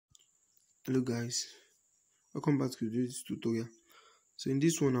Hello guys, welcome back to this tutorial. So in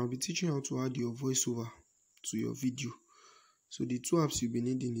this one I'll be teaching you how to add your voiceover to your video. So the two apps you'll be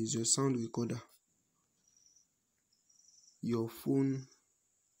needing is your sound recorder, your phone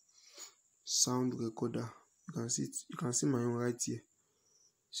sound recorder. You can see my own right here.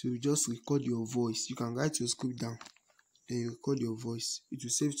 So you just record your voice. You can write your script down, then you record your voice. It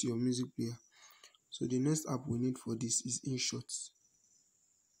will save to your music player. So the next app we need for this is InShot.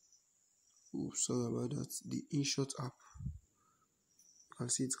 Oh, sorry about that. The InShot app. You can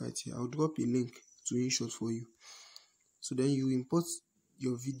see it right here. I'll drop a link to InShot for you. So then you import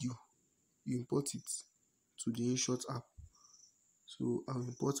your video. You import it to the InShot app. So I'll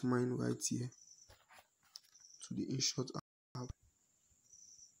import mine right here to the InShot app.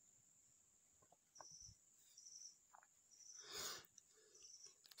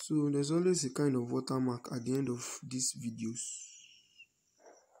 So there's always a kind of watermark at the end of these videos.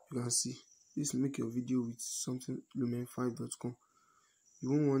 You can see this make your video with something lumen5.com.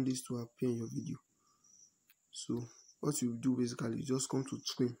 You won't want this to appear in your video. So what you do basically, you just come to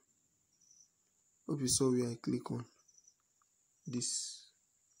trim. Hope you saw where I click on this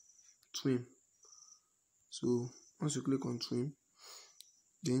trim. So once you click on trim,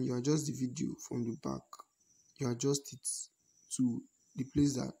 then you adjust the video from the back. You adjust it to the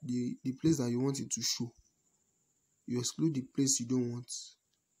place that you want it to show. You exclude the place you don't want.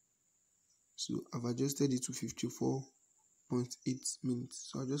 So I've adjusted it to 54.8 minutes.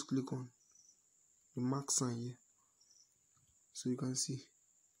 So I just click on the mark sign here. So you can see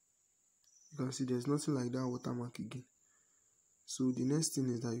there's nothing like that watermark again. So the next thing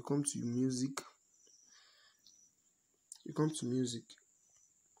is that you come to music.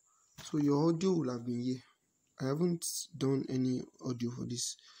 So your audio will have been here. I haven't done any audio for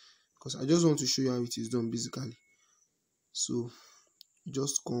this because I just want to show you how it is done basically. So you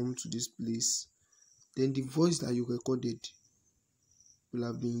just come to this place, then the voice that you recorded will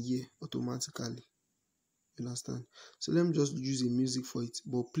have been here automatically. You understand? So let me just use a music for it,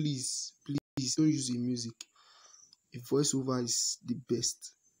 but please don't use a music. A voiceover is the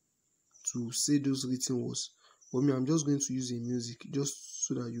best to say those written words. For me, I'm just going to use a music just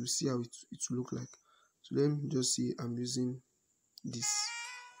so that you see how it will look like. So let me just say I'm using this.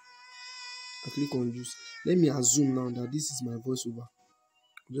 I click on use. Let me assume now that this is my voiceover.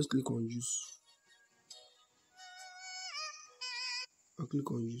 Just click on use. I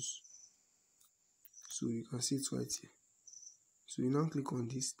click on use. So you can see it right here. So you now click on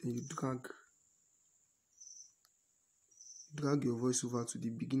this, then you drag your voiceover to the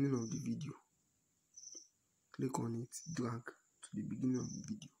beginning of the video. Click on it, drag to the beginning of the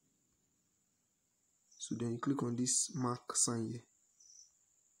video. So then you click on this mark sign here.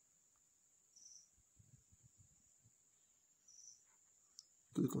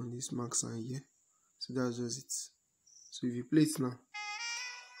 Click on this mark sign here. So that's just it. So if you play it now,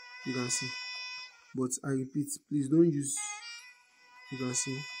 you can see. But I repeat, please don't use, you can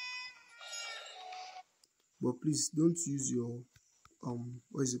see. But please don't use your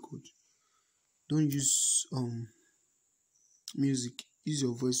what is it called? Don't use music. Use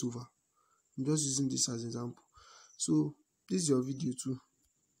your voiceover. I'm just using this as an example. So this is your video too.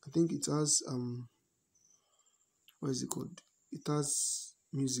 I think it has what is it called? It has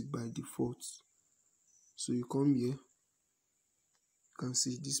music by default. So you come here, you can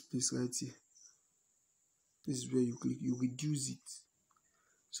see this place right here. This is where you click, you reduce it.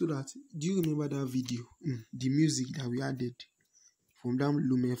 So that, do you remember that video? The music that we added from that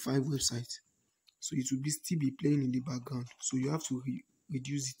Lumen5 website. So it will still be playing in the background. So you have to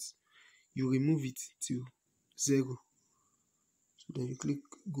reduce it. You remove it to 0. So then you click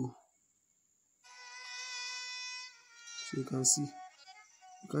go. So you can see,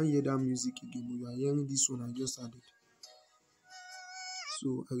 you can't hear that music again, but you are hearing this one I just added.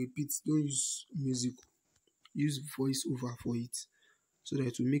 So I repeat, don't use music. Use voiceover for it, so that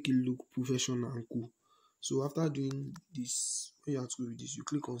it will make it look professional and cool. So after doing this, when you are through with this, you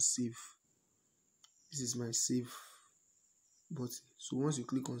click on save. This is my save button. So once you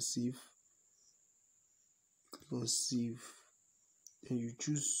click on save, then you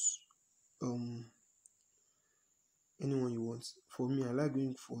choose anyone you want. For me, I like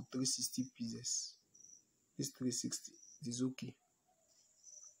going for 360 pieces. This 360 is okay.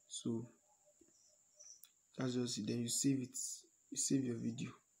 So that's just it. Then you save it. You save your video.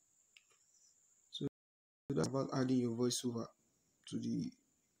 So that's about adding your voiceover to the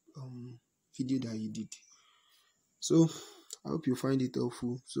video that you did. So I hope you find it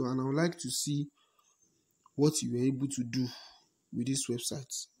helpful. So, and I would like to see what you were able to do with this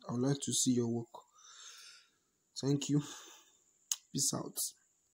website. I would like to see your work. Thank you. Peace out.